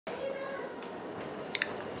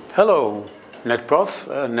Hello,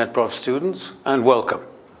 NetProf students, and welcome.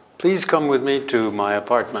 Please come with me to my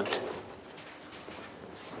apartment.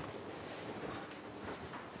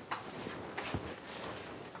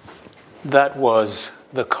 That was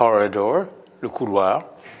the corridor, le couloir,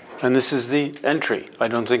 and this is the entry. I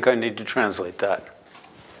don't think I need to translate that.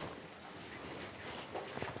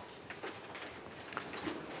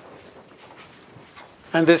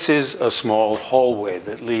 And this is a small hallway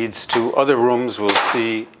that leads to other rooms we'll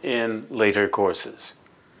see in later courses.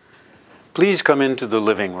 Please come into the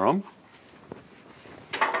living room.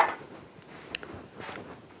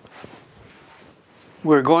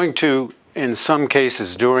 We're going to, in some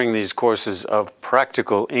cases during these courses of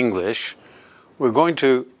practical English, we're going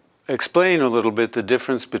to explain a little bit the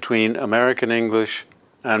difference between American English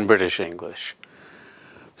and British English.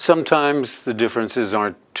 Sometimes the differences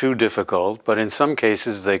aren't too difficult, but in some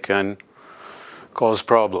cases they can cause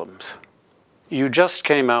problems. You just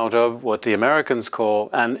came out of what the Americans call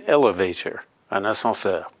an elevator, an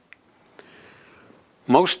ascenseur.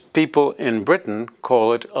 Most people in Britain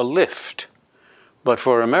call it a lift, but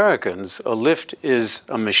for Americans, a lift is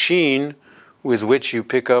a machine with which you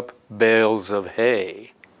pick up bales of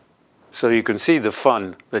hay. So you can see the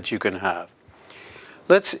fun that you can have.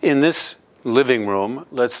 In this living room,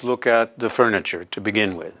 let's look at the furniture to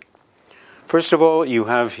begin with. First of all, you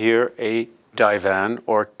have here a divan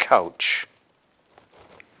or couch.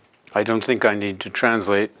 I don't think I need to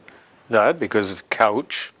translate that because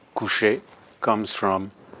couch, coucher, comes from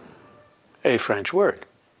a French word.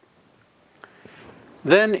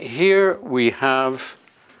 Then here we have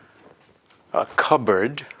a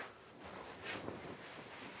cupboard,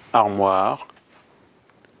 armoire.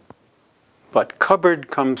 But cupboard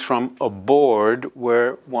comes from a board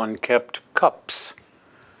where one kept cups.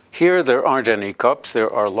 Here there aren't any cups,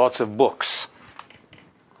 there are lots of books.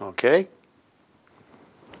 Okay?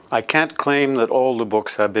 I can't claim that all the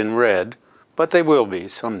books have been read, but they will be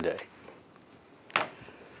someday.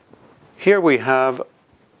 Here we have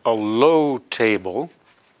a low table,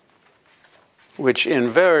 which in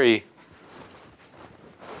very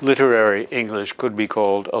literary English could be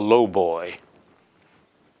called a low boy.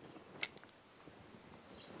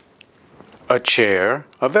 A chair,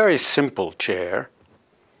 a very simple chair.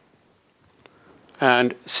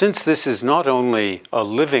 And since this is not only a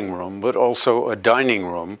living room, but also a dining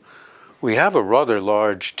room, we have a rather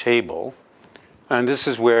large table, and this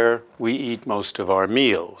is where we eat most of our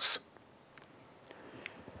meals.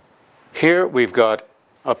 Here we've got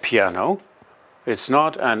a piano. It's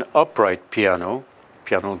not an upright piano,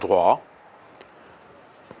 piano droit,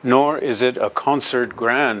 nor is it a concert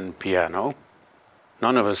grand piano.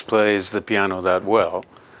 None of us plays the piano that well,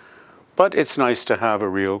 but it's nice to have a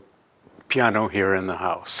real piano here in the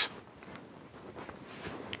house.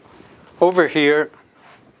 Over here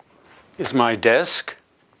is my desk.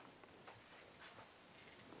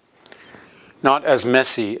 Not as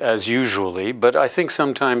messy as usually, but I think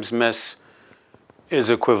sometimes mess is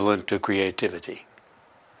equivalent to creativity.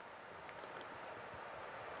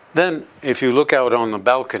 Then, if you look out on the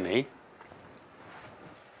balcony,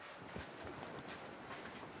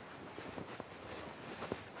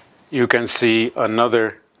 you can see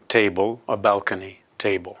another table, a balcony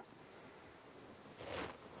table,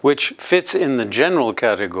 which fits in the general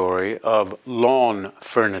category of lawn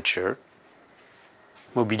furniture,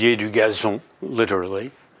 mobilier du gazon,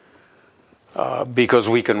 literally, because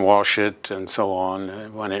we can wash it and so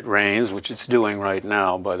on when it rains, which it's doing right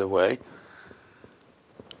now, by the way.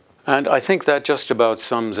 And I think that just about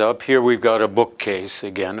sums up. Here we've got a bookcase,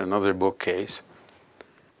 again, another bookcase.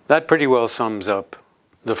 That pretty well sums up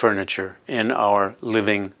the furniture in our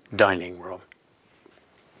living dining room.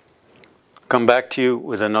 Come back to you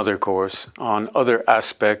with another course on other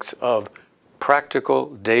aspects of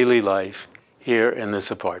practical daily life here in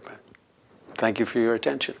this apartment. Thank you for your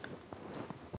attention.